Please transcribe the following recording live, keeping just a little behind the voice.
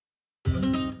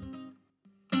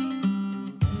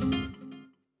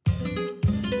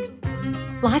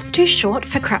Life's too short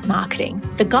for crap marketing.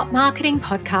 The Got Marketing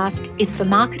podcast is for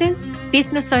marketers,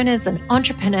 business owners, and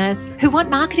entrepreneurs who want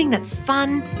marketing that's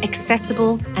fun,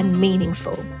 accessible, and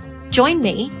meaningful. Join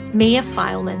me, Mia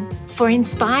Fileman, for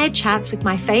inspired chats with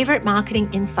my favourite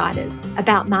marketing insiders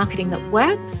about marketing that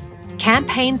works,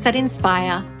 campaigns that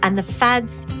inspire, and the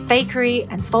fads, fakery,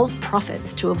 and false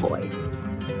profits to avoid.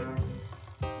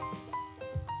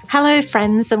 Hello,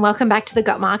 friends, and welcome back to the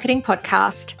Got Marketing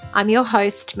podcast. I'm your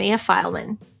host, Mia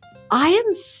Fileman. I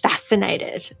am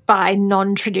fascinated by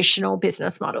non-traditional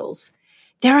business models.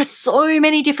 There are so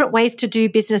many different ways to do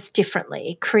business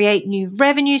differently, create new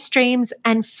revenue streams,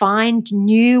 and find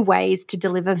new ways to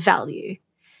deliver value.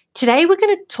 Today, we're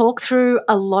going to talk through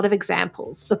a lot of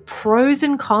examples, the pros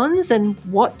and cons, and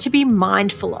what to be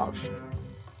mindful of.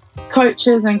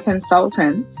 Coaches and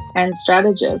consultants and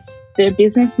strategists, their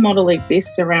business model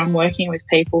exists around working with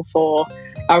people for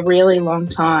a really long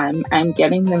time and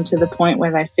getting them to the point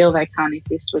where they feel they can't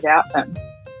exist without them.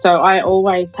 So I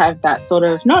always have that sort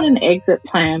of, not an exit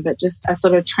plan, but just a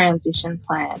sort of transition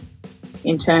plan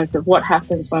in terms of what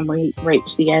happens when we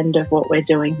reach the end of what we're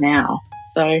doing now.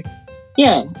 So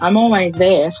yeah, I'm always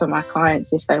there for my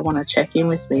clients if they want to check in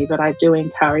with me, but I do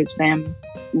encourage them,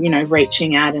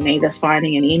 reaching out and either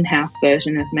finding an in-house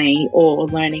version of me or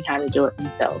learning how to do it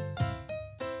themselves.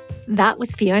 That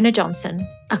was Fiona Johnston,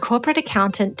 a corporate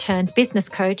accountant turned business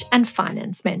coach and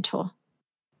finance mentor.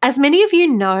 As many of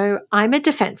you know, I'm a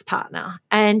defence partner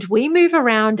and we move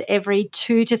around every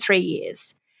 2 to 3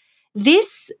 years.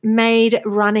 This made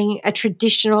running a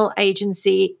traditional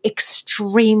agency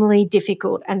extremely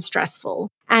difficult and stressful.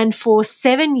 And for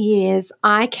 7 years,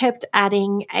 I kept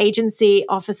adding agency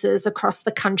offices across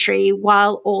the country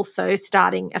while also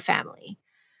starting a family.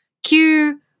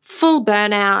 Cue full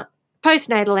burnout,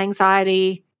 postnatal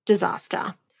anxiety,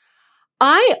 disaster.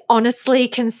 I honestly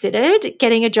considered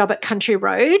getting a job at Country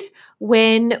Road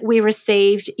when we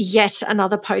received yet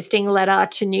another posting letter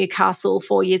to Newcastle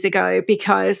 4 years ago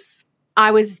because I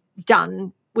was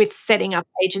done with setting up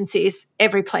agencies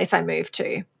every place I moved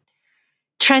to.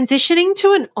 Transitioning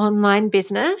to an online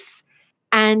business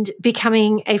and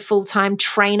becoming a full-time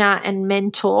trainer and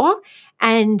mentor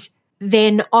and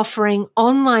then offering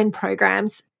online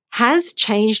programs has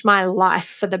changed my life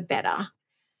for the better.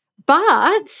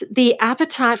 But the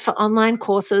appetite for online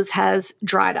courses has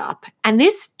dried up, and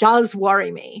this does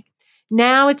worry me.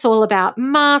 Now it's all about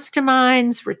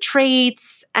masterminds,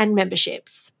 retreats, and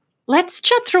memberships. Let's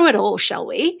chat through it all, shall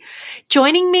we?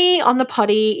 Joining me on the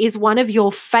potty is one of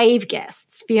your fave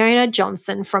guests, Fiona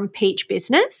Johnston from Peach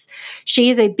Business. She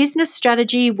is a business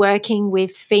strategy working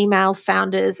with female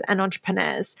founders and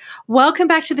entrepreneurs. Welcome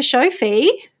back to the show,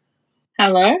 Fee.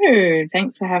 Hello.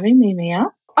 Thanks for having me, Mia.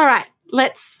 All right,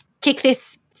 let's kick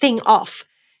this thing off.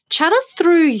 Chat us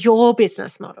through your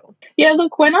business model. Yeah,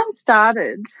 look, when I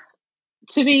started,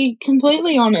 to be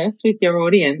completely honest with your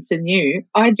audience and you,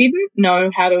 I didn't know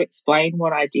how to explain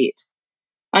what I did.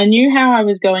 I knew how I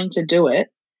was going to do it.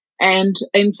 And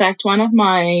in fact, one of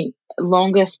my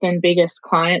longest and biggest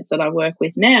clients that I work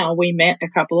with now, we met a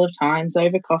couple of times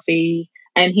over coffee.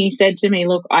 And he said to me,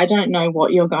 look, I don't know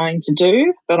what you're going to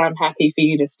do, but I'm happy for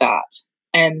you to start.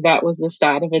 And that was the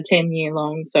start of a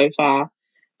 10-year-long so far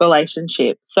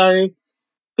relationship. So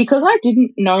because I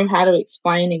didn't know how to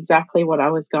explain exactly what I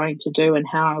was going to do and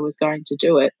how I was going to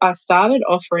do it, I started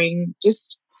offering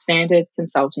just standard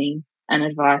consulting and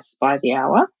advice by the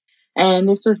hour. And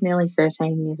this was nearly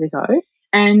 13 years ago.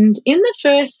 And in the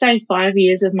first, 5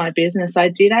 years of my business, I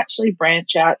did actually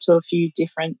branch out to a few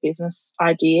different business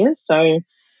ideas. So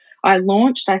I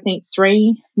launched,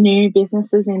 3 new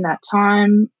businesses in that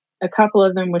time. A couple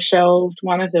of them were shelved.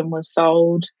 One of them was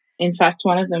sold. In fact,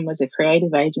 one of them was a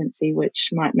creative agency, which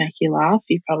might make you laugh.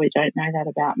 You probably don't know that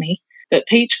about me. But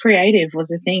Peach Creative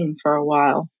was a thing for a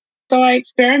while. So I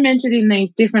experimented in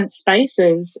these different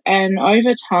spaces. And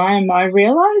over time, I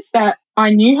realized that I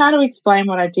knew how to explain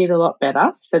what I did a lot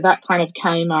better. So that kind of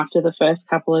came after the first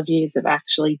couple of years of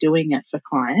actually doing it for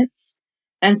clients.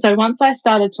 And so once I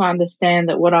started to understand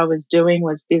that what I was doing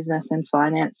was business and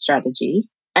finance strategy,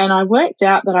 and I worked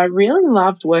out that I really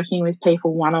loved working with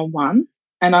people one-on-one.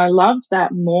 And I loved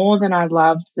that more than I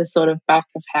loved the sort of back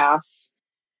of house,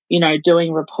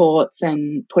 doing reports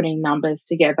and putting numbers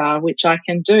together, which I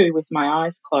can do with my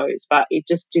eyes closed, but it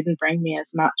just didn't bring me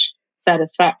as much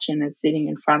satisfaction as sitting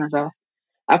in front of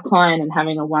a client and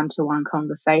having a one-to-one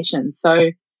conversation.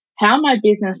 So how my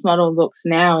business model looks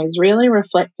now is really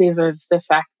reflective of the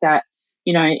fact that,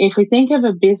 if we think of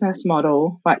a business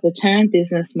model, like the term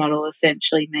business model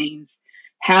essentially means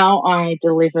how I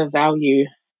deliver value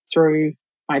through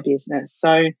my business.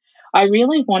 So I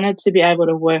really wanted to be able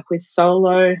to work with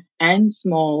solo and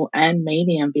small and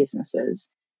medium businesses.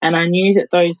 And I knew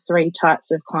that those three types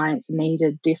of clients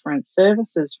needed different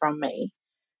services from me.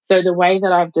 So the way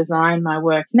that I've designed my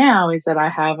work now is that I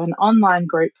have an online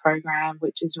group program,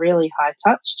 which is really high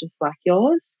touch, just like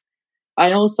yours.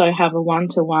 I also have a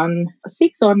one-to-one, a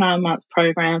 6 or 9 month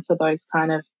program for those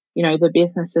kind of, the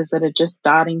businesses that are just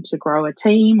starting to grow a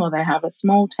team or they have a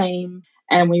small team.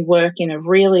 And we work in a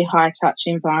really high touch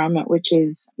environment, which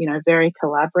is, very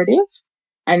collaborative.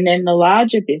 And then the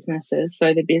larger businesses,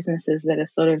 so the businesses that are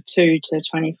sort of 2 to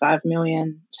 25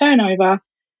 million turnover,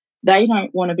 they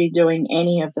don't want to be doing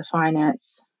any of the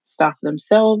finance stuff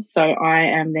themselves. So I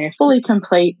am their fully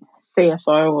complete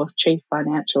CFO or Chief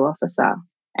Financial Officer.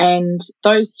 And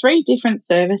those three different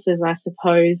services, I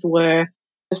suppose, were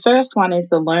the first one is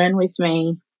the Learn With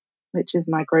Me, which is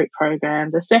my group program.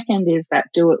 The second is that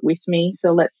Do It With Me.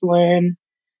 So let's learn,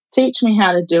 teach me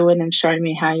how to do it and show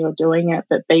me how you're doing it,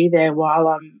 but be there while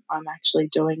I'm actually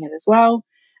doing it as well.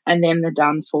 And then the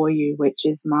Done For You, which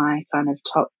is my kind of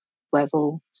top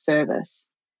level service.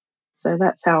 So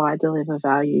that's how I deliver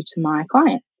value to my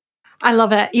clients. I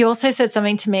love it. You also said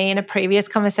something to me in a previous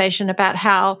conversation about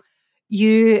how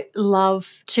you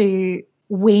love to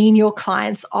wean your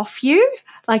clients off you.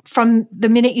 Like from the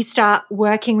minute you start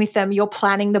working with them, you're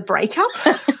planning the breakup.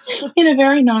 In a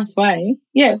very nice way.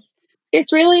 Yes.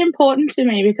 It's really important to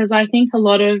me because I think a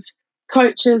lot of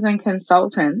coaches and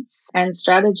consultants and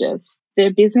strategists,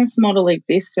 their business model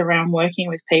exists around working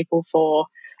with people for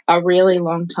a really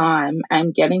long time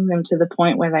and getting them to the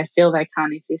point where they feel they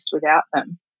can't exist without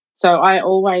them. So I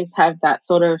always have that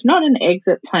sort of, not an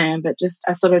exit plan, but just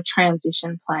a sort of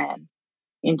transition plan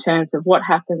in terms of what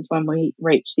happens when we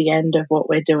reach the end of what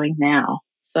we're doing now.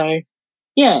 So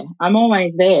yeah, I'm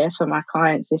always there for my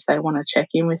clients if they want to check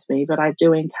in with me, but I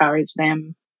do encourage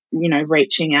them,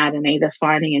 reaching out and either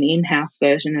finding an in-house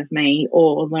version of me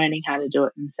or learning how to do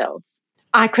it themselves.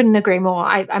 I couldn't agree more.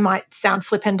 I might sound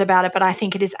flippant about it, but I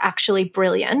think it is actually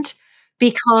brilliant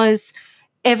because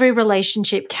every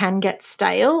relationship can get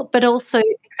stale, but also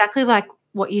exactly like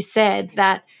what you said,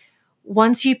 that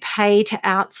once you pay to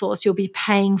outsource, you'll be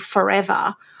paying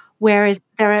forever. Whereas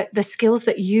there are the skills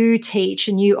that you teach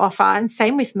and you offer, and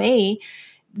same with me,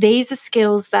 these are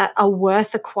skills that are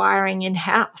worth acquiring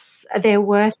in-house. They're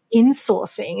worth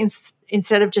insourcing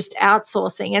instead of just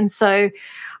outsourcing. And so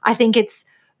I think it's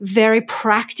very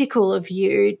practical of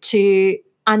you to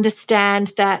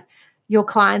understand that your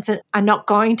clients are not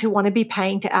going to want to be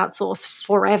paying to outsource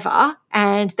forever,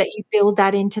 and that you build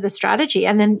that into the strategy.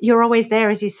 And then you're always there,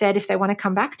 as you said, if they want to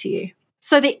come back to you.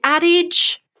 So the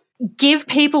adage, give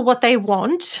people what they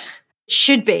want,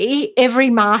 should be every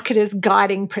marketer's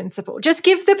guiding principle. Just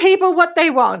give the people what they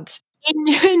want.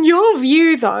 In your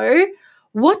view, though,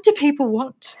 what do people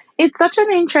want? It's such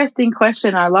an interesting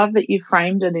question. I love that you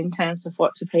framed it in terms of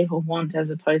what do people want as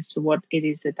opposed to what it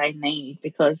is that they need,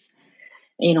 because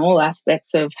in all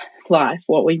aspects of life,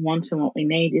 what we want and what we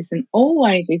need isn't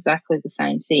always exactly the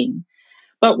same thing.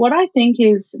 But what I think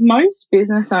is most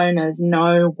business owners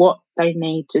know what they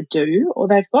need to do, or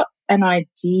they've got an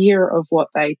idea of what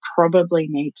they probably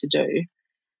need to do.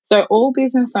 So all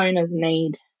business owners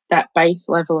need that base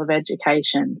level of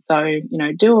education. So,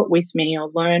 do it with me or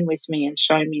learn with me and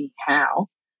show me how.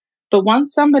 But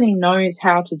once somebody knows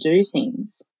how to do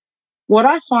things, what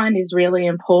I find is really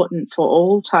important for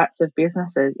all types of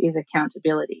businesses is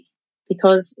accountability,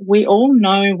 because we all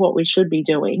know what we should be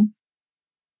doing,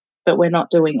 but we're not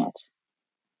doing it.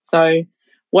 So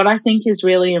what I think is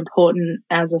really important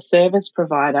as a service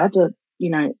provider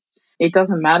it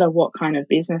doesn't matter what kind of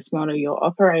business model you're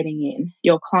operating in,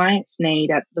 your clients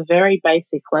need, at the very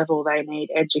basic level, they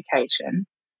need education.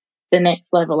 The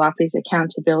next level up is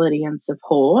accountability and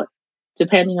support,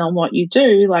 depending on what you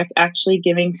do, like actually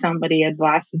giving somebody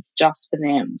advice that's just for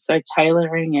them. So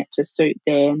tailoring it to suit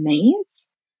their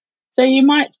needs. So you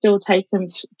might still take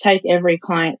every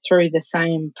client through the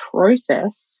same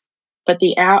process, but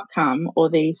the outcome or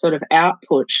the sort of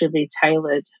output should be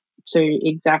tailored to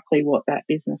exactly what that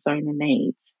business owner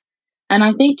needs. And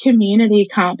I think community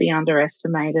can't be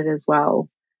underestimated as well.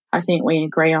 I think we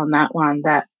agree on that one,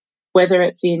 that whether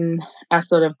it's in a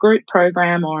sort of group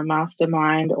program or a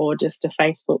mastermind or just a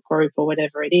Facebook group or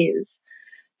whatever it is,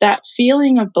 that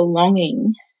feeling of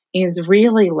belonging is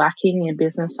really lacking in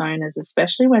business owners,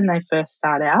 especially when they first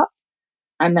start out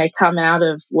and they come out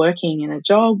of working in a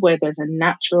job where there's a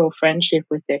natural friendship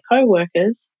with their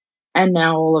co-workers, and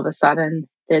now all of a sudden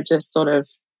they're just sort of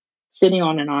sitting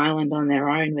on an island on their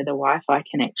own with a Wi-Fi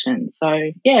connection.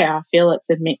 So yeah, I feel it's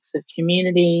a mix of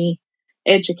community,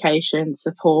 education,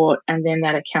 support, and then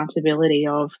that accountability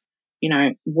of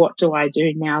what do I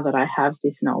do now that I have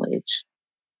this knowledge?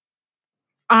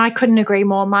 I couldn't agree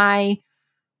more. My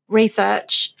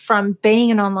research from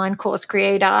being an online course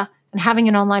creator and having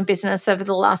an online business over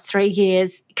the last 3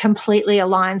 years completely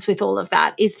aligns with all of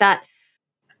that, is that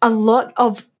a lot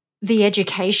of the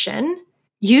education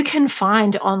you can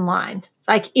find online.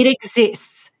 Like, it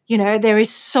exists. There is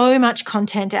so much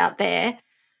content out there.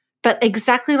 But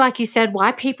exactly like you said,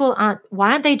 why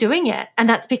aren't they doing it? And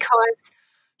that's because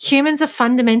humans are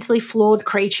fundamentally flawed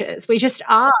creatures. We just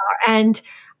are. And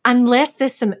unless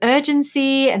there's some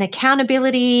urgency and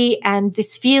accountability and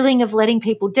this feeling of letting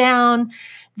people down,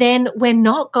 then we're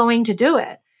not going to do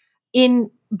it.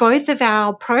 In both of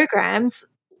our programs,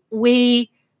 we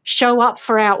show up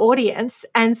for our audience.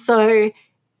 And so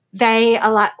they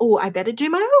are like, oh, I better do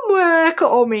my homework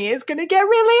or Mia's going to get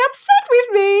really upset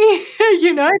with me.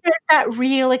 There's that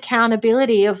real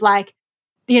accountability of like,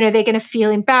 they're going to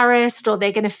feel embarrassed or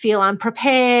they're going to feel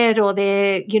unprepared or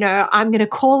I'm going to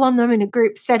call on them in a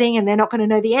group setting and they're not going to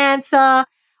know the answer.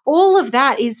 All of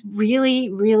that is really,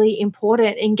 really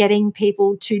important in getting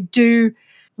people to do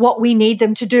what we need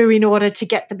them to do in order to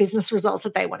get the business results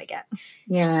that they want to get.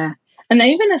 Yeah. And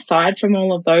even aside from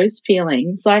all of those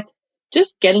feelings, like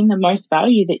just getting the most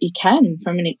value that you can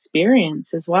from an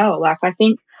experience as well. Like, I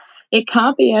think it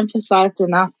can't be emphasized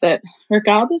enough that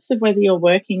regardless of whether you're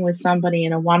working with somebody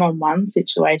in a one-on-one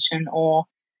situation or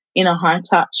in a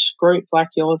high-touch group like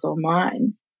yours or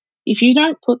mine, if you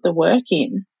don't put the work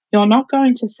in, you're not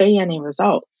going to see any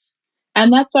results.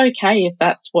 And that's okay if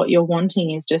that's what you're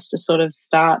wanting, is just to sort of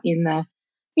start in the,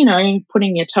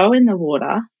 putting your toe in the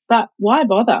water. But why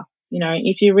bother?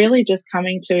 If you're really just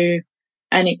coming to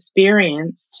an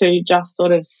experience to just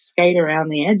sort of skate around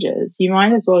the edges, you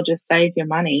might as well just save your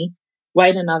money,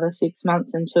 wait another 6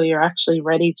 months until you're actually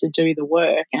ready to do the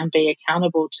work and be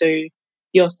accountable to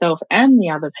yourself and the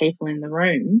other people in the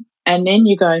room. And then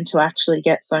you're going to actually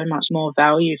get so much more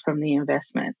value from the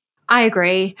investment. I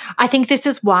agree. I think this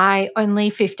is why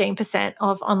only 15%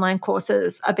 of online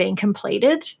courses are being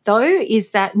completed, though,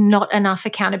 is that not enough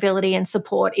accountability and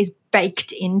support is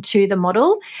baked into the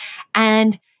model.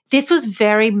 And this was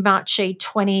very much a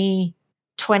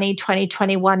 2020,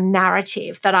 2021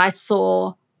 narrative that I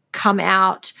saw come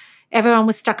out. Everyone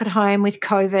was stuck at home with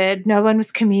COVID. No one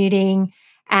was commuting.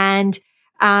 And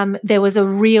there was a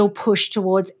real push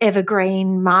towards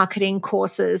evergreen marketing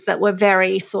courses that were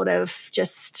very sort of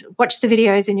just watch the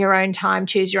videos in your own time,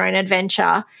 choose your own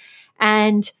adventure.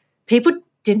 And people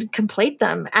didn't complete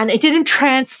them and it didn't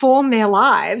transform their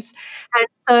lives. And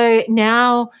so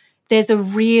now there's a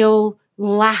real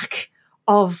lack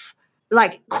of,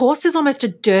 like, course is almost a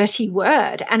dirty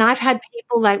word. And I've had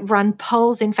people like run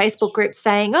polls in Facebook groups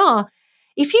saying, oh,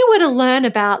 if you were to learn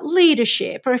about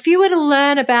leadership or if you were to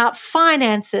learn about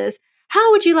finances,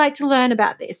 how would you like to learn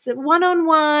about this?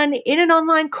 One-on-one, in an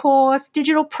online course,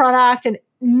 digital product, and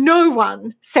no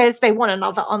one says they want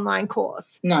another online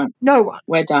course. No one.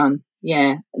 We're done.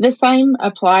 Yeah. The same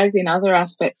applies in other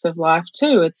aspects of life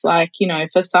too. It's like,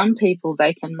 for some people,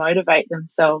 they can motivate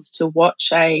themselves to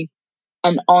watch an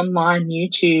online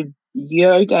YouTube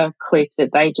yoga clip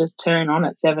that they just turn on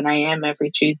at 7 a.m.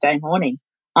 every Tuesday morning.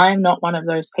 I am not one of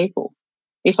those people.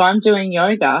 If I'm doing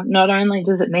yoga, not only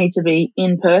does it need to be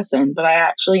in person, but I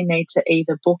actually need to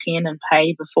either book in and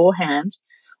pay beforehand,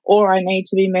 or I need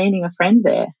to be meeting a friend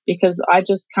there, because I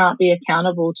just can't be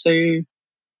accountable to,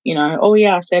 oh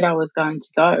yeah, I said I was going to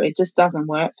go. It just doesn't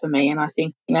work for me. And I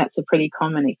think that's a pretty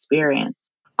common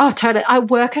experience. Oh, totally. I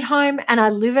work at home and I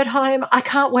live at home. I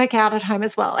can't work out at home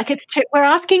as well. Like, we're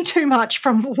asking too much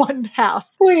from one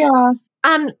house. We are.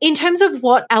 In terms of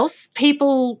what else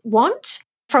people want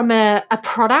from a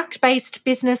product-based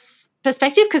business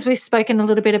perspective, because we've spoken a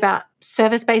little bit about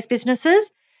service-based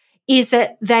businesses, is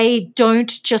that they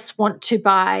don't just want to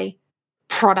buy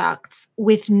products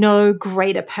with no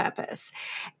greater purpose.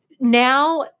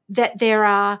 Now that there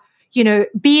are,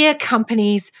 beer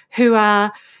companies who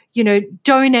are,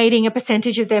 donating a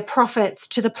percentage of their profits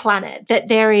to the planet, that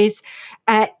there is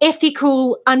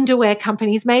ethical underwear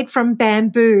companies made from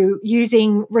bamboo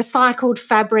using recycled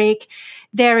fabric.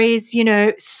 There is,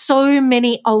 so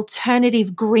many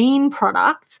alternative green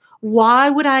products. Why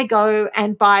would I go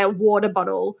and buy a water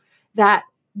bottle that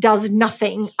does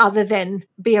nothing other than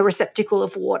be a receptacle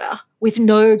of water with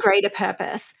no greater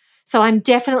purpose? So I'm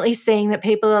definitely seeing that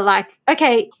people are like,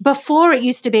 okay, before it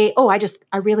used to be, oh,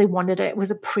 I really wanted it. It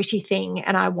was a pretty thing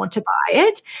and I want to buy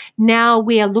it. Now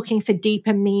we are looking for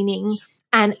deeper meaning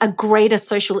and a greater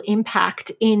social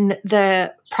impact in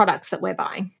the products that we're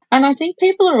buying. And I think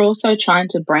people are also trying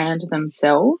to brand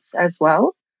themselves as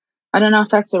well. I don't know if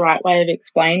that's the right way of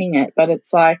explaining it, but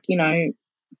it's like,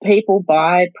 people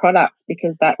buy products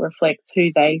because that reflects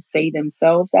who they see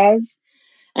themselves as,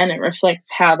 and it reflects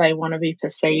how they want to be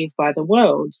perceived by the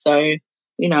world. So,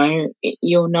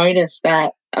 you'll notice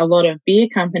that a lot of beer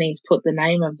companies put the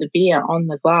name of the beer on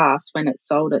the glass when it's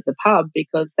sold at the pub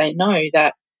because they know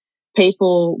that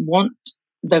people want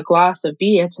the glass of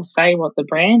beer to say what the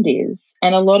brand is.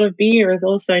 And a lot of beer is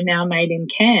also now made in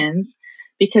cans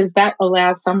because that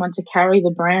allows someone to carry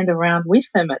the brand around with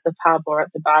them at the pub or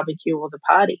at the barbecue or the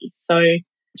party. So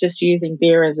just using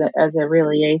beer as a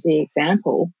really easy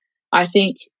example, I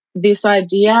think this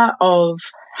idea of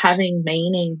having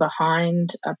meaning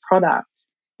behind a product,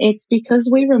 it's because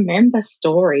we remember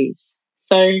stories.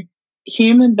 So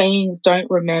human beings don't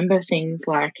remember things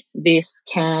like this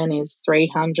can is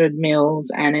 300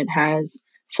 mils and it has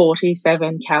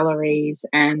 47 calories.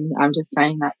 And I'm just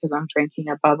saying that because I'm drinking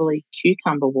a bubbly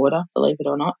cucumber water, believe it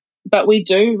or not. But we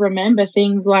do remember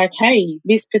things like, hey,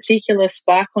 this particular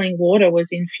sparkling water was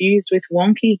infused with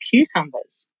wonky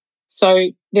cucumbers. So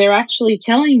they're actually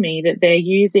telling me that they're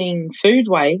using food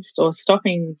waste or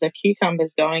stopping the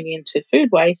cucumbers going into food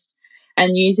waste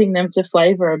and using them to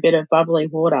flavor a bit of bubbly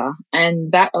water.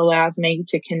 And that allows me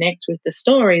to connect with the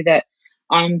story that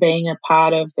I'm being a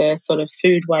part of the sort of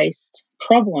food waste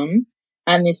problem,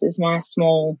 and this is my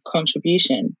small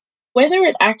contribution. Whether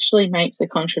it actually makes a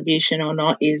contribution or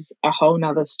not is a whole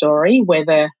nother story,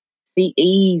 whether the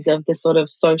ease of the sort of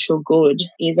social good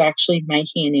is actually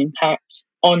making an impact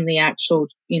on the actual,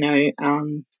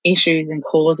 issues and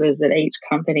causes that each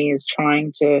company is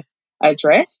trying to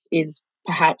address is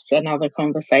perhaps another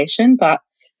conversation. But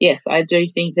yes, I do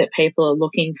think that people are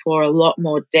looking for a lot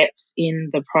more depth in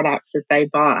the products that they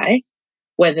buy,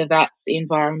 whether that's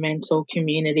environmental,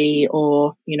 community,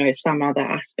 or, some other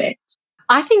aspect.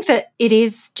 I think that it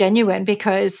is genuine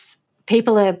because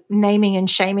people are naming and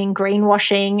shaming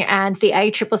greenwashing, and the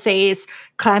ACCC is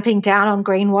clamping down on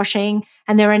greenwashing.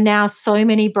 And there are now so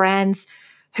many brands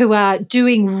who are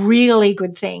doing really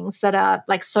good things that are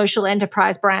like social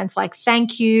enterprise brands like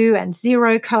Thank You and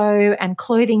Zero Co and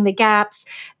Clothing the Gaps,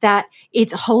 that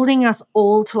it's holding us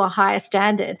all to a higher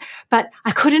standard. But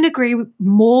I couldn't agree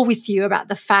more with you about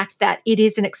the fact that it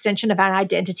is an extension of our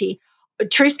identity.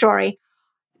 True story.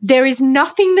 There is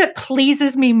nothing that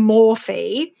pleases me more,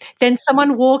 Fee, than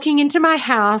someone walking into my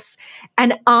house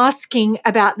and asking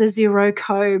about the Zero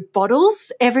Co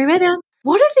bottles everywhere. They're like,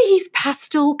 what are these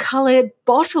pastel-coloured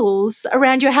bottles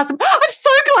around your house? I'm so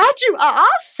glad you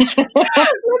asked. Let me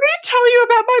tell you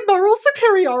about my moral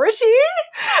superiority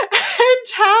and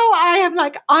how I am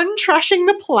like untrashing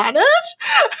the planet,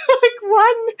 like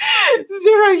one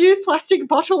zero-use plastic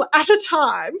bottle at a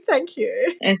time. Thank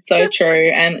you. It's so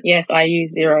true. And yes, I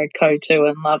use Zero Co too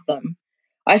and love them.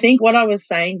 I think what I was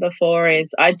saying before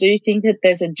is I do think that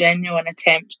there's a genuine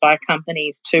attempt by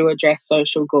companies to address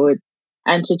social good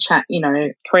and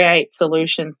to create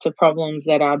solutions to problems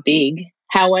that are big.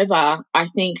 However, I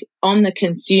think on the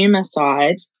consumer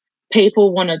side,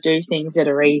 people want to do things that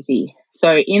are easy.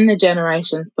 So in the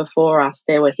generations before us,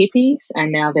 there were hippies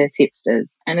and now there's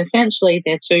hipsters. And essentially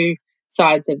they're two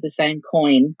sides of the same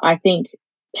coin. I think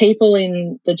people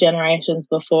in the generations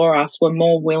before us were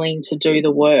more willing to do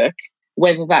the work,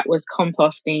 whether that was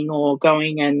composting or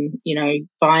going and,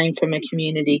 buying from a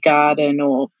community garden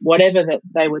or whatever that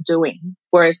they were doing.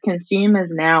 Whereas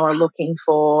consumers now are looking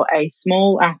for a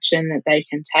small action that they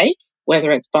can take, whether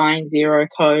it's buying Zero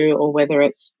Co or whether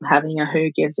it's having a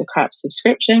Who Gives a Crap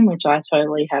subscription, which I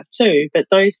totally have too. But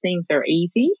those things are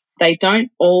easy. They don't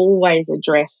always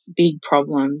address big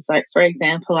problems. Like, for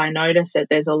example, I notice that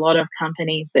there's a lot of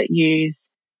companies that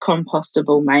use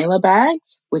compostable mailer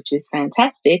bags, which is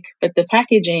fantastic, but the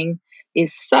packaging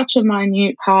is such a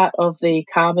minute part of the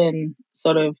carbon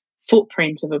sort of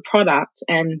footprint of a product.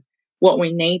 And what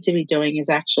we need to be doing is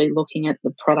actually looking at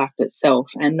the product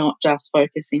itself and not just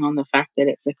focusing on the fact that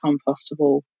it's a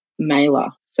compostable mailer.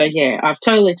 So yeah, I've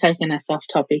totally taken us off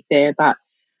topic there, but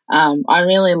I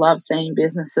really love seeing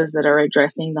businesses that are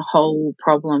addressing the whole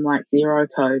problem like Zero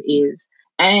Co is,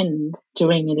 and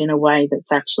doing it in a way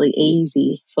that's actually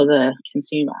easy for the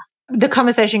consumer. The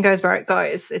conversation goes where it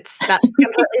goes. That's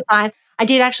completely fine. I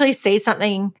did actually see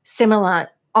something similar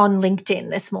on LinkedIn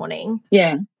this morning.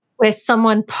 Yeah. Where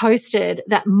someone posted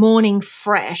that Morning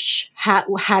Fresh had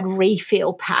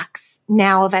refill packs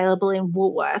now available in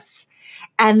Woolworths.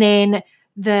 And then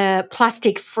the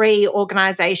Plastic Free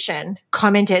organisation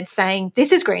commented saying,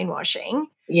 this is greenwashing.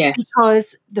 Yes.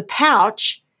 Because the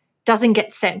pouch doesn't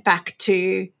get sent back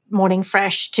to Morning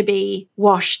Fresh to be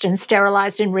washed and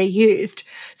sterilised and reused.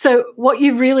 So what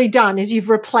you've really done is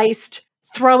you've replaced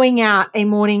throwing out a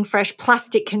Morning Fresh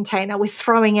plastic container with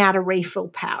throwing out a refill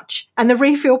pouch. And the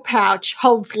refill pouch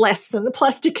holds less than the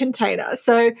plastic container.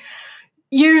 So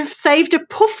you've saved a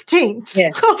poofteenth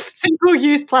of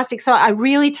single-use plastic. So I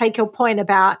really take your point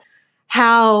about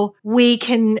how we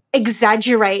can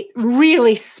exaggerate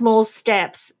really small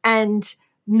steps and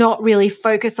not really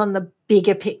focus on the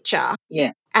bigger picture.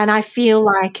 Yeah. And I feel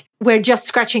like we're just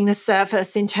scratching the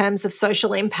surface in terms of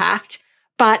social impact.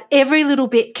 But every little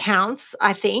bit counts,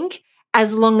 I think,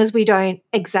 as long as we don't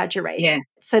exaggerate. Yeah.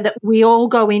 So that we all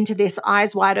go into this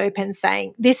eyes wide open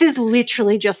saying, this is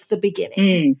literally just the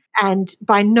beginning. And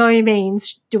by no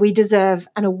means do we deserve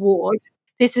an award.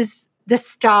 This is the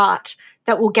start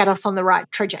that will get us on the right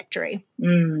trajectory.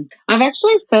 I've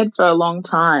actually said for a long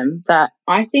time that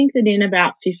I think that in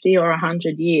about 50 or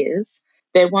 100 years,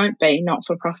 there won't be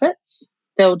not-for-profits.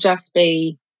 There'll just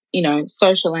be,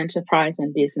 social enterprise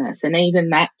and business. And even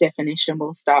that definition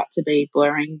will start to be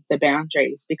blurring the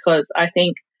boundaries, because I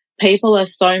think people are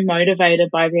so motivated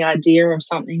by the idea of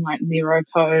something like Zero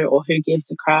Co or Who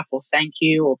Gives a Crap or Thank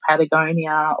You or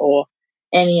Patagonia or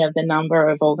any of the number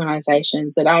of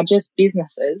organizations that are just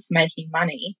businesses making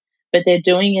money, but they're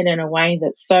doing it in a way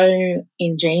that's so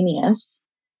ingenious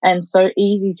and so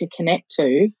easy to connect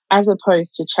to, as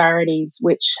opposed to charities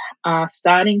which are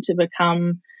starting to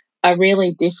become a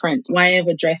really different way of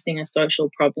addressing a social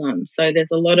problem. So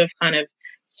there's a lot of kind of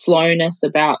slowness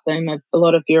about them, a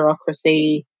lot of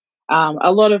bureaucracy,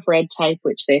 a lot of red tape,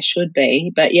 which there should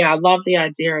be. But yeah, I love the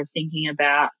idea of thinking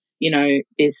about,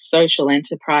 this social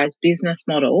enterprise business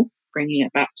model, bringing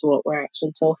it back to what we're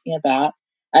actually talking about,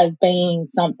 as being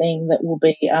something that will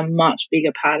be a much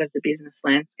bigger part of the business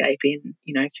landscape in,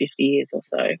 50 years or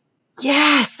so.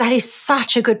 Yes, that is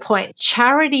such a good point.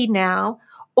 Charity now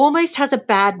almost has a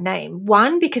bad name.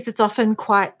 One, because it's often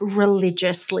quite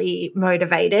religiously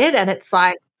motivated, and it's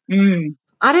like,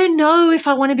 I don't know if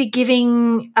I want to be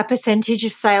giving a percentage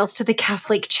of sales to the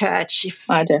Catholic Church.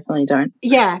 I definitely don't.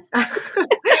 Yeah.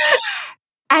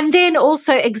 And then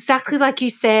also, exactly like you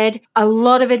said, a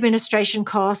lot of administration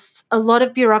costs, a lot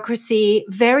of bureaucracy,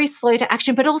 very slow to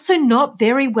action, but also not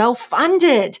very well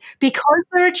funded. Because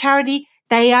they're a charity,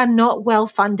 they are not well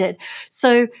funded.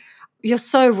 So you're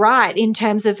so right in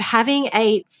terms of having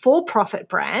a for-profit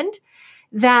brand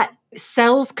that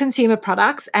sells consumer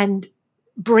products and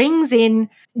brings in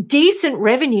decent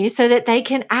revenue so that they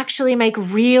can actually make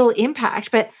real impact.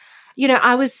 But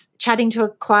I was chatting to a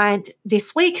client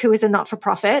this week who is a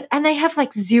not-for-profit, and they have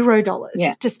like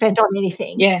 $0 to spend on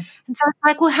anything. Yeah. And so it's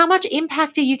like, well, how much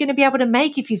impact are you going to be able to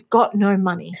make if you've got no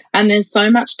money? And there's so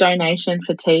much donation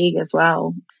fatigue as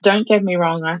well. Don't get me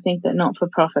wrong, I think that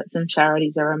not-for-profits and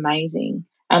charities are amazing.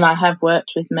 And I have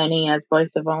worked with many as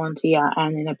both a volunteer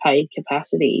and in a paid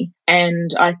capacity.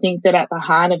 And I think that at the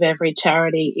heart of every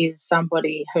charity is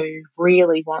somebody who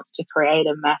really wants to create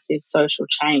a massive social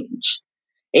change.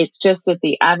 It's just that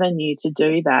the avenue to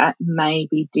do that may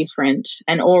be different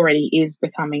and already is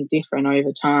becoming different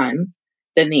over time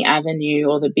than the avenue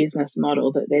or the business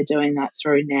model that they're doing that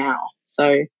through now.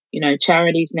 So,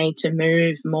 charities need to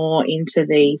move more into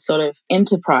the sort of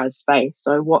enterprise space.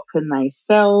 So what can they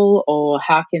sell, or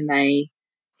how can they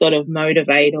sort of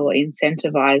motivate or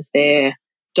incentivize their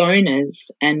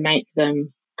donors and make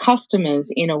them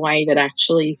customers in a way that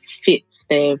actually fits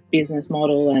their business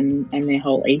model and their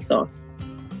whole ethos.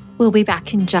 We'll be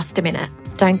back in just a minute.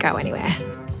 Don't go anywhere.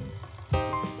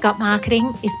 Got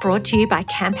Marketing is brought to you by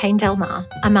Campaign Del Mar,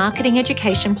 a marketing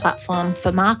education platform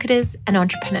for marketers and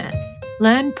entrepreneurs.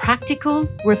 Learn practical,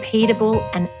 repeatable,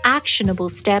 and actionable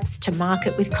steps to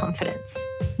market with confidence.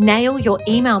 Nail your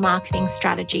email marketing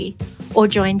strategy, or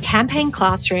join Campaign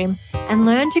Classroom and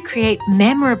learn to create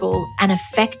memorable and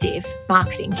effective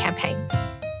marketing campaigns.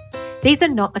 These are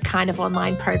not the kind of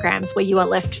online programs where you are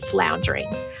left floundering,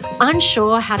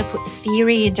 unsure how to put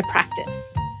theory into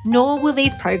practice. Nor will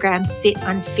these programs sit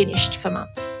unfinished for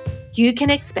months. You can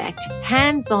expect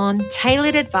hands-on,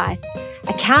 tailored advice,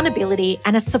 accountability,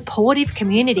 and a supportive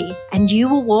community, and you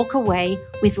will walk away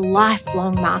with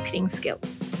lifelong marketing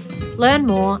skills. Learn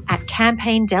more at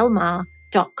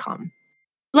campaigndelmar.com.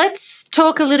 Let's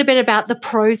talk a little bit about the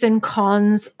pros and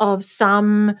cons of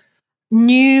some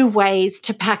new ways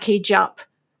to package up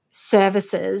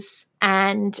services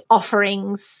and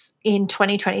offerings in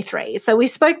 2023. So we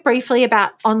spoke briefly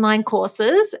about online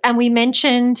courses, and we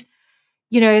mentioned,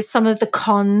 some of the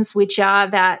cons, which are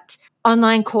that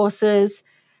online courses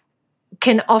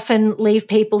can often leave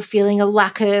people feeling a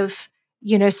lack of,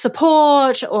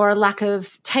 support, or a lack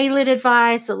of tailored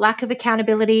advice, a lack of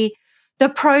accountability. The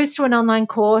pros to an online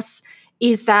course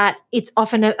is that it's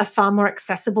often a far more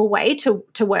accessible way to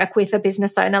work with a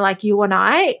business owner like you and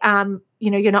I.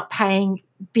 you're not paying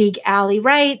big hourly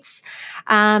rates.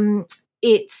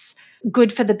 It's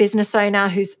good for the business owner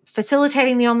who's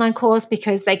facilitating the online course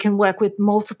because they can work with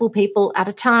multiple people at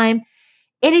a time.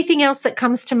 Anything else that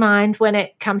comes to mind when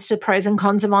it comes to pros and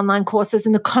cons of online courses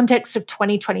in the context of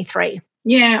 2023?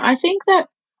 Yeah, I think that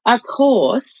a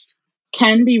course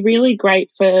can be really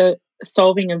great for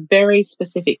solving a very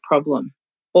specific problem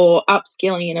or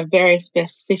upskilling in a very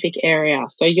specific area.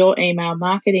 So your email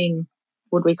marketing,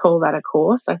 would we call that a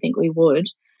course? I think we would.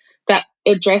 That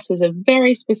addresses a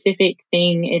very specific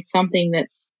thing. It's something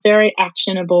that's very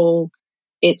actionable,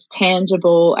 it's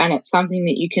tangible, and it's something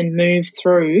that you can move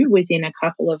through within a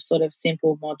couple of sort of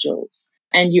simple modules.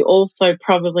 And you also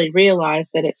probably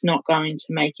realize that it's not going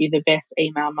to make you the best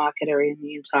email marketer in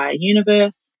the entire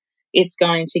universe. It's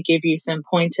going to give you some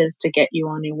pointers to get you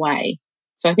on your way.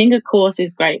 So I think a course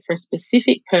is great for a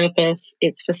specific purpose.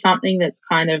 It's for something that's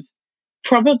kind of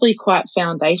probably quite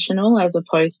foundational, as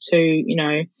opposed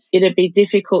to, it'd be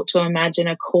difficult to imagine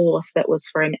a course that was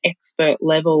for an expert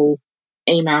level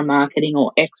email marketing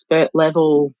or expert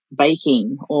level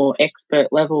baking or expert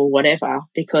level whatever,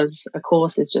 because a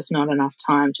course is just not enough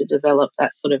time to develop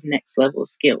that sort of next level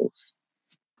skills.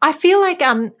 I feel like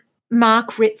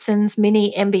Mark Ritson's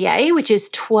mini MBA, which is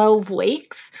 12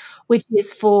 weeks, which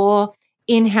is for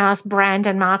in-house brand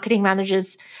and marketing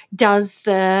managers, does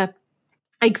the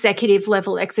executive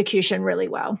level execution really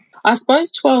well. I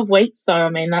suppose 12 weeks though, I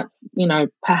mean, that's,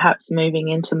 perhaps moving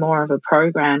into more of a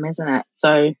program, isn't it?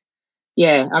 So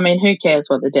yeah, I mean, who cares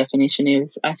what the definition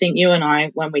is? I think you and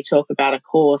I, when we talk about a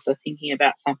course, are thinking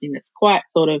about something that's quite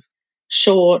sort of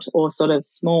short or sort of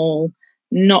small,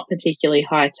 not particularly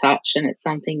high touch, and it's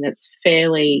something that's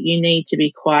you need to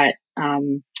be quite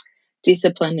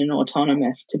disciplined and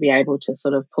autonomous to be able to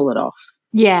sort of pull it off.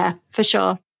 Yeah, for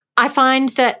sure. I find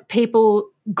that people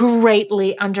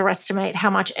greatly underestimate how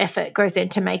much effort goes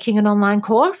into making an online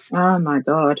course. Oh my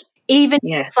God. Even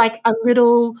yes. It's like a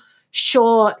little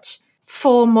short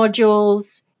 4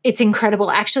 modules. It's incredible.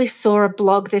 I actually saw a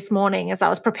blog this morning as I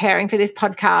was preparing for this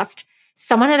podcast.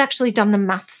 Someone had actually done the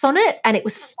maths on it, and it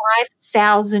was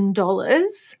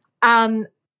 $5,000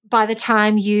 by the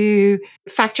time you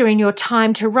factor in your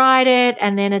time to write it,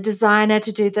 and then a designer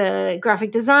to do the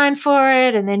graphic design for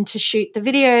it, and then to shoot the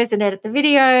videos and edit the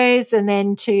videos, and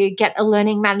then to get a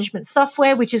learning management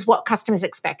software, which is what customers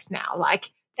expect now.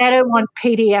 Like, they don't want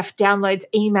PDF downloads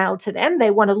emailed to them.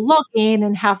 They want to log in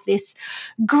and have this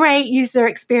great user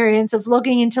experience of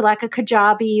logging into like a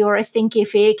Kajabi or a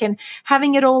Thinkific and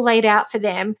having it all laid out for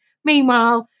them.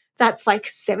 Meanwhile, that's like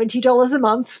 $70 a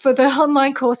month for the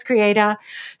online course creator.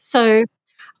 So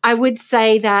I would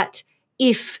say that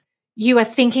if you are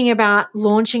thinking about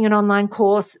launching an online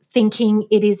course, thinking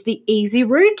it is the easy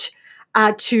route,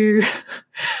 to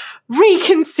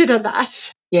reconsider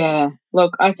that. Yeah,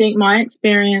 look, I think my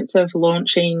experience of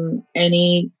launching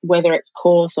any, whether it's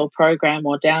course or program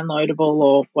or downloadable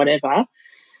or whatever,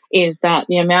 is that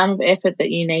the amount of effort that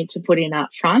you need to put in up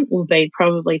front will be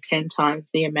probably 10 times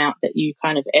the amount that you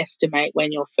kind of estimate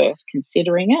when you're first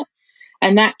considering it.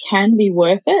 And that can be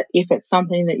worth it if it's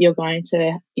something that you're going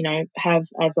to, have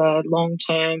as a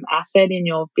long-term asset in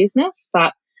your business.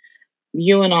 But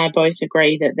you and I both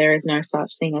agree that there is no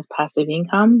such thing as passive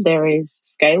income. There is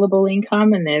scalable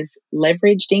income and there's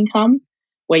leveraged income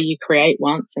where you create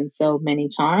once and sell many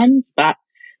times. But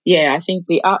yeah, I think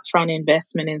the upfront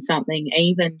investment in something,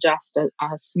 even just a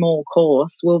small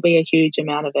course, will be a huge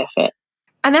amount of effort.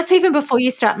 And that's even before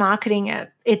you start marketing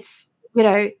it. It's,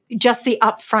 just the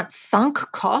upfront sunk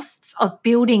costs of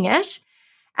building it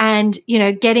and,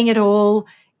 getting it all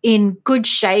in good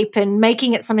shape and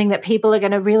making it something that people are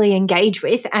going to really engage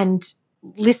with and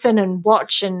listen and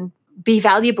watch and be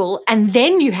valuable. And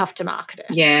then you have to market it.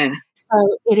 Yeah.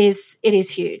 So it is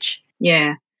huge.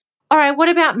 Yeah. All right, what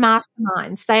about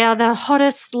masterminds? They are the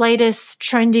hottest, latest,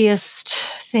 trendiest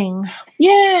thing.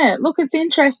 Yeah, look, it's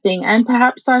interesting. And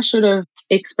perhaps I should have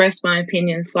expressed my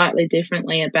opinion slightly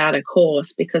differently about a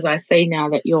course, because I see now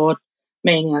that you're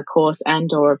meaning a course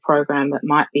and or a program that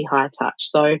might be high touch.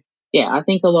 So, yeah, I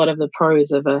think a lot of the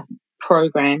pros of a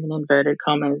program, in inverted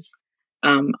commas,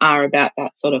 are about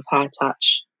that sort of high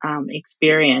touch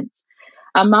experience.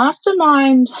 A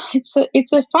mastermind, it's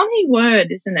a funny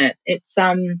word, isn't it? It's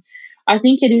I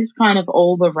think it is kind of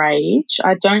all the rage.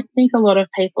 I don't think a lot of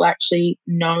people actually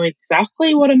know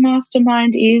exactly what a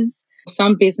mastermind is.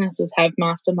 Some businesses have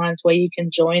masterminds where you can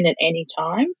join at any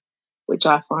time, which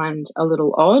I find a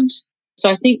little odd. So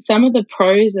I think some of the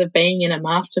pros of being in a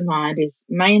mastermind is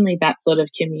mainly that sort of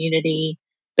community,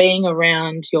 being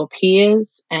around your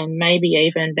peers and maybe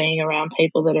even being around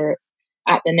people that are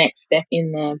at the next step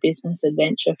in the business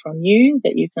adventure from you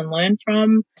that you can learn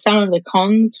from. Some of the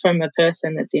cons from a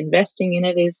person that's investing in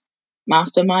it is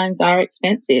masterminds are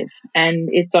expensive, and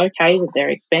it's okay that they're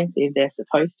expensive. They're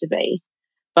supposed to be.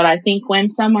 But I think when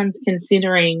someone's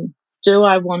considering, do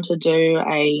I want to do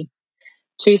a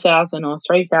 $2,000 or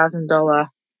 $3,000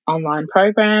 online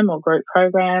program or group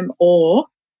program, or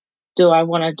do I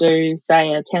want to do,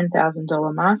 say, a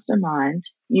 $10,000 mastermind?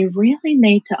 You really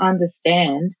need to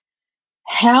understand,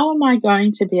 how am I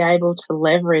going to be able to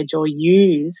leverage or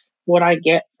use what I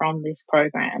get from this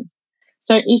program?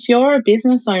 So if you're a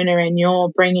business owner and you're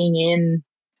bringing in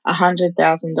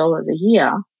 $100,000 a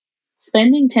year,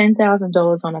 spending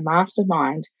 $10,000 on a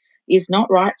mastermind is not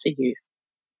right for you.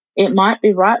 It might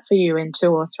be right for you in 2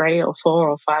 or 3 or 4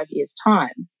 or 5 years'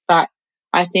 time, but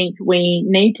I think we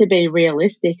need to be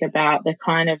realistic about the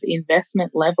kind of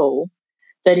investment level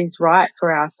that is right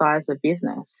for our size of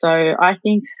business. So I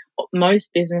think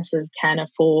most businesses can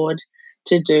afford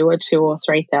to do a $2,000 or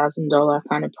 $3,000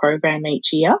 kind of program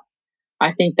each year.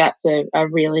 I think that's a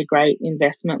really great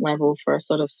investment level for a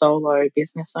sort of solo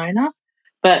business owner.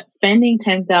 But spending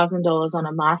 $10,000 on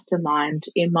a mastermind,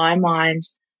 in my mind,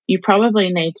 you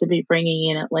probably need to be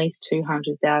bringing in at least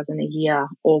 $200,000 a year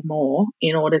or more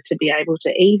in order to be able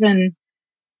to even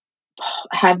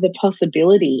have the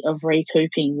possibility of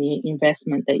recouping the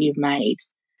investment that you've made.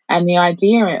 And the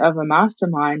idea of a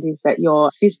mastermind is that your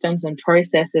systems and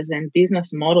processes and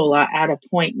business model are at a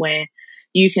point where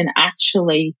you can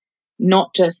actually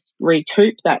not just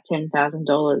recoup that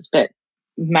 $10,000, but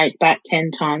make back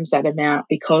 10 times that amount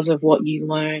because of what you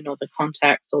learn or the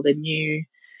contacts or the new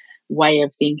way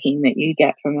of thinking that you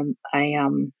get from a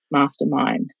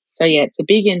mastermind. So, yeah, it's a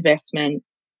big investment.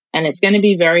 And it's going to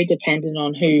be very dependent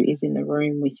on who is in the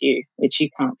room with you, which you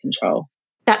can't control.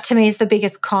 That to me is the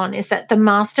biggest con, is that the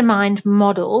mastermind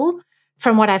model,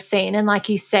 from what I've seen, and like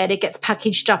you said, it gets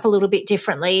packaged up a little bit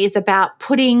differently, is about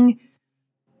putting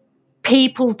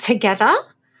people together,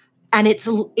 and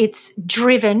it's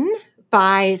driven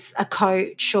by a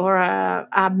coach or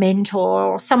a mentor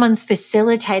or someone's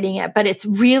facilitating it, but it's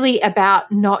really about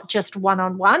not just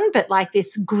one-on-one, but like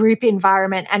this group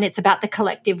environment, and it's about the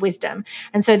collective wisdom.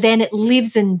 And so then it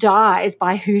lives and dies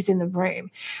by who's in the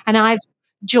room. And I've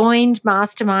joined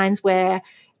masterminds where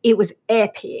it was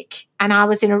epic, and I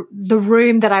was in the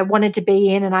room that I wanted to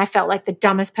be in, and I felt like the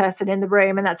dumbest person in the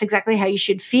room, and that's exactly how you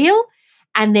should feel.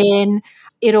 And then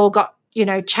it all got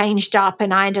changed up,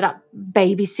 and I ended up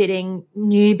babysitting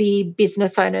newbie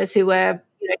business owners who were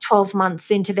 12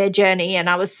 months into their journey, and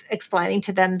I was explaining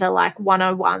to them the like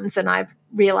 101s, and I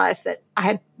realized that I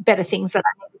had better things that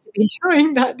I needed to be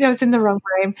doing, that I was in the wrong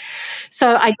room.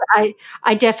 So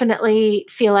I definitely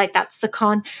feel like that's the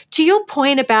con. To your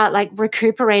point about like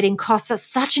recuperating costs, that's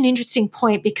such an interesting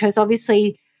point, because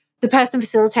obviously the person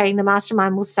facilitating the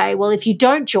mastermind will say, well, if you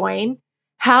don't join,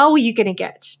 how are you going to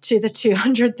get to the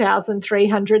 $200,000,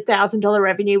 $300,000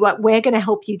 revenue? We're going to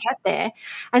help you get there.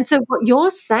 And so what you're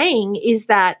saying is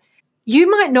that you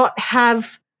might not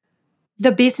have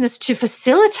the business to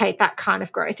facilitate that kind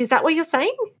of growth. Is that what you're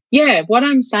saying? Yeah, what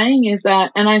I'm saying is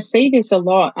that, and I see this a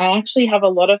lot, I actually have a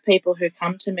lot of people who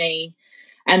come to me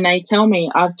and they tell me,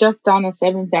 I've just done a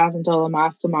 $7,000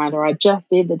 mastermind, or I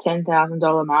just did the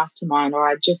 $10,000 mastermind, or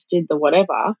I just did the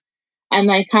whatever. And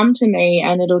they come to me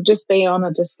and it'll just be on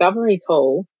a discovery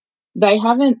call. They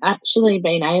haven't actually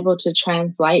been able to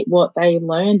translate what they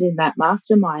learned in that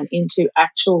mastermind into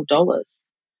actual dollars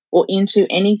or into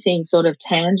anything sort of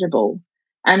tangible.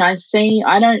 And I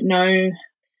don't know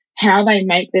how they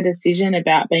make the decision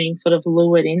about being sort of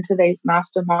lured into these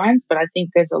masterminds, but I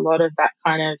think there's a lot of that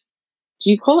kind of,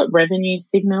 do you call it revenue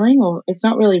signaling? Or it's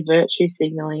not really virtue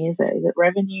signaling, is it? Is it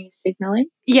revenue signaling?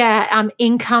 Yeah,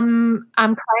 income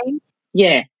claims.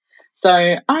 Yeah.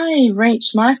 So I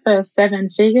reached my first 7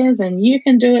 figures, and you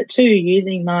can do it too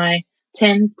using my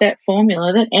 10-step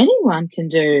formula that anyone can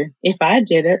do. If I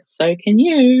did it, so can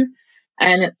you.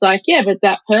 And it's like, yeah, but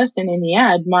that person in the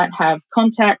ad might have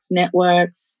contacts,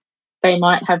 networks. They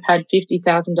might have had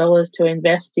 $50,000 to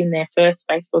invest in their first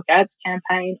Facebook ads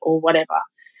campaign or whatever.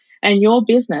 And your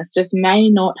business just may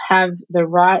not have the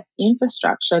right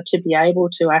infrastructure to be able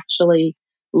to actually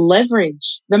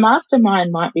leverage. The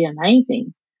mastermind might be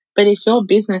amazing, but if your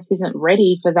business isn't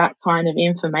ready for that kind of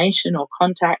information or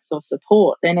contacts or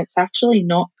support, then it's actually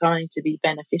not going to be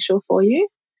beneficial for you.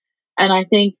 And I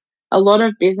think a lot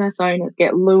of business owners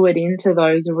get lured into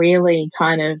those really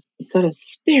kind of sort of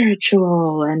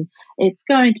spiritual, and it's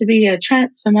going to be a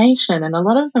transformation. And a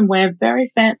lot of them wear very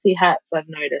fancy hats, I've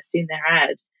noticed, in their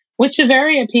ad, which are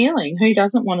very appealing. Who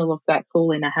doesn't want to look that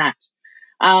cool in a hat?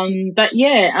 But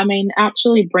yeah, I mean,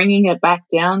 actually bringing it back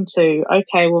down to,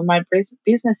 okay, well, my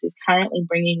business is currently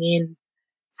bringing in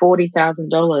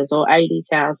 $40,000 or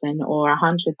 80,000 or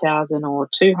 100,000 or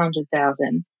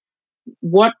 200,000.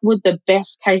 What would the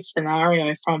best case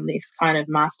scenario from this kind of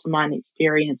mastermind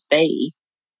experience be?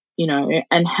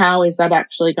 And how is that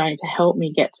actually going to help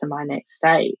me get to my next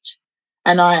stage?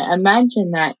 And I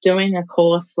imagine that doing a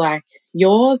course like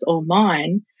yours or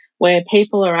mine, where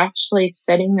people are actually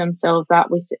setting themselves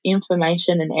up with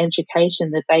information and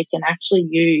education that they can actually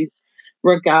use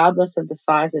regardless of the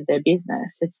size of their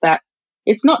business.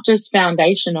 It's not just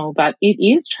foundational, but it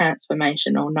is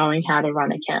transformational knowing how to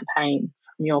run a campaign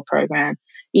from your program.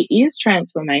 It is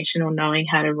transformational knowing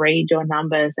how to read your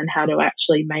numbers and how to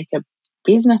actually make a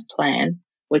business plan,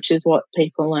 which is what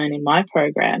people learn in my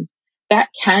program. That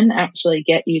can actually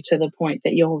get you to the point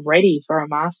that you're ready for a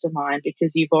mastermind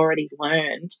because you've already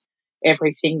learned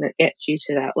everything that gets you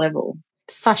to that level.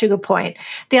 Such a good point.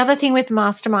 The other thing with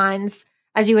masterminds,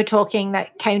 as you were talking,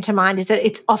 that came to mind is that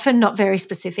it's often not very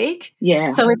specific. Yeah.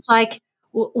 So it's like,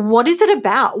 what is it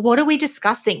about? What are we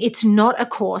discussing? It's not a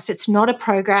course. It's not a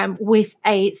program with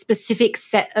a specific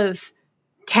set of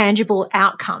tangible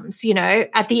outcomes.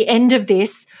 At the end of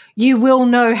this, you will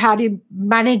know how to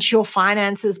manage your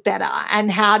finances better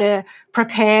and how to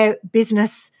prepare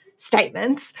business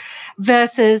statements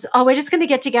versus, we're just going to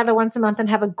get together once a month and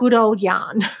have a good old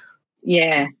yarn.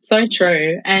 Yeah, so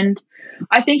true. And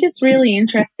I think it's really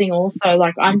interesting also,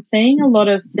 like I'm seeing a lot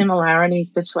of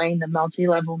similarities between the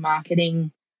multi-level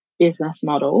marketing business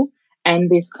model and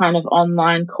this kind of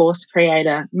online course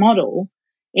creator model,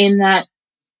 in that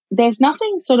there's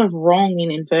nothing sort of wrong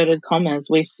in inverted commas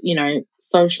with,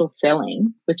 social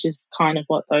selling, which is kind of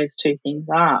what those two things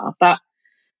are. But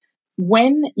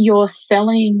when you're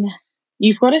selling,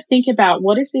 you've got to think about,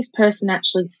 what is this person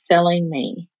actually selling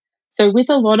me? So with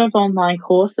a lot of online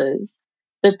courses,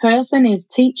 the person is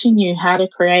teaching you how to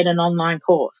create an online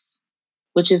course,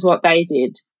 which is what they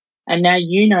did. And now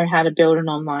you know how to build an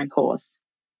online course.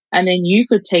 And then you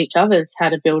could teach others how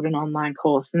to build an online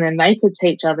course, and then they could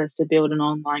teach others to build an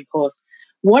online course.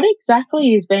 What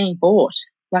exactly is being bought?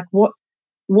 Like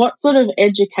what sort of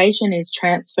education is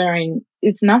transferring?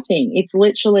 It's nothing. It's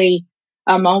literally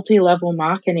a multi-level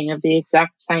marketing of the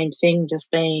exact same thing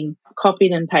just being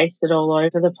copied and pasted all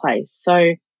over the place.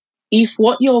 So if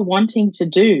what you're wanting to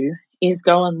do is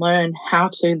go and learn how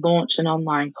to launch an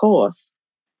online course,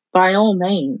 by all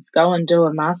means, go and do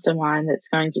a mastermind that's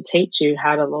going to teach you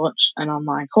how to launch an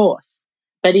online course.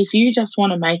 But if you just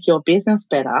want to make your business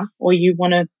better, or you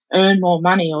want to earn more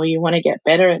money, or you want to get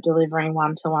better at delivering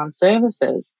one-to-one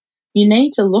services, you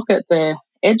need to look at the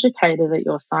educator that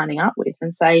you're signing up with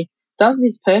and say, does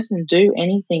this person do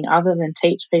anything other than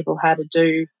teach people how to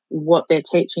do what they're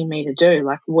teaching me to do?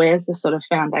 Like, where's the sort of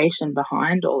foundation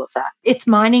behind all of that? It's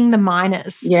mining the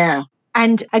miners. Yeah.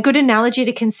 And a good analogy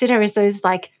to consider is those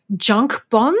like junk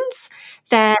bonds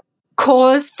that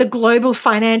caused the global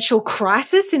financial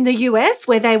crisis in the US,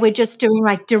 where they were just doing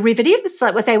like derivatives,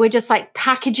 like where they were just like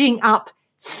packaging up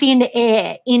thin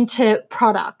air into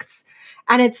products.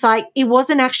 And it's like, it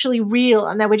wasn't actually real.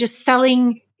 And they were just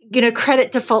selling,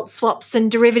 credit default swaps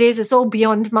and derivatives. It's all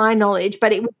beyond my knowledge,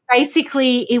 but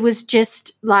it was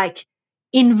just like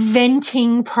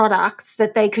inventing products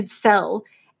that they could sell.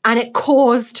 And it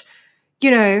caused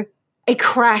a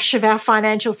crash of our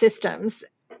financial systems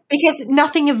because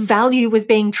nothing of value was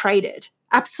being traded.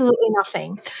 Absolutely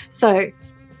nothing. So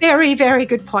very, very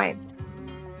good point.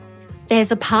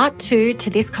 There's a part 2 to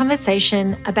this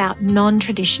conversation about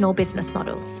non-traditional business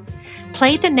models.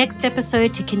 Play the next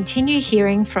episode to continue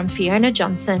hearing from Fiona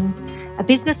Johnston, a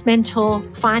business mentor,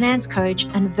 finance coach,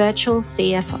 and virtual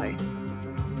CFO.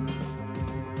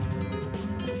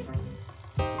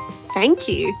 Thank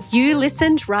you. You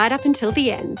listened right up until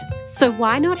the end. So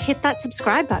why not hit that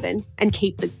subscribe button and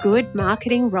keep the good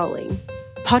marketing rolling?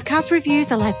 Podcast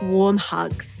reviews are like warm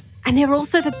hugs, and they're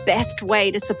also the best way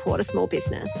to support a small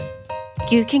business.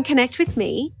 You can connect with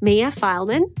me, Mia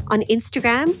Fileman, on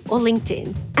Instagram or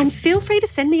LinkedIn, and feel free to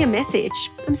send me a message.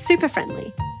 I'm super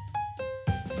friendly.